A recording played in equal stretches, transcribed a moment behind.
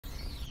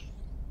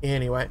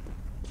Anyway.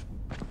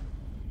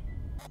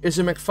 Is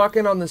a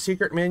McFuckin on the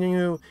secret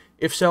menu?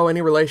 If so,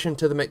 any relation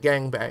to the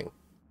McGangbang?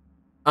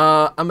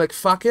 A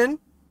McFuckin,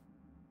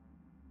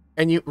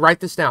 and you write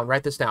this down,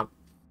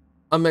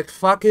 A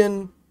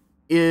McFuckin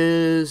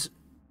is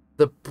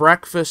the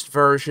breakfast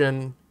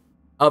version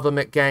of a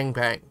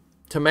McGangbang.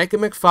 To make a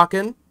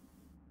McFuckin,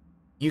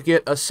 you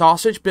get a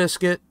sausage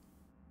biscuit,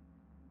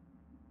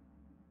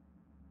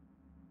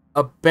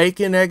 a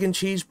bacon, egg, and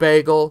cheese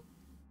bagel,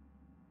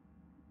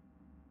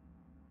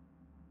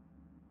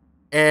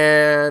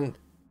 and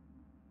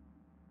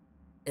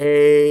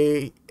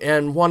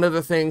one of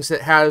the things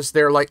that has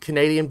their like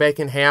Canadian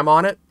bacon ham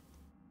on it.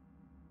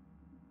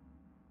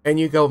 And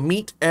you go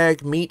meat,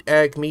 egg, meat,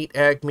 egg, meat,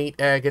 egg, meat,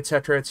 egg,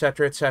 etc.,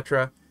 etc.,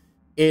 etc.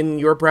 In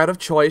your bread of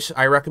choice,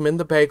 I recommend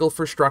the bagel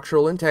for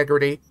structural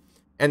integrity,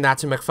 and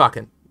that's a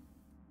McFuckin.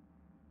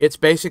 It's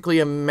basically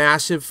a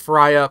massive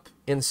fry-up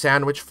in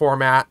sandwich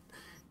format.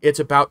 It's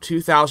about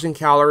 2,000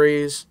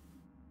 calories,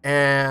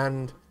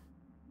 and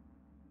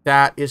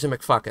that is a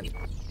McFuckin.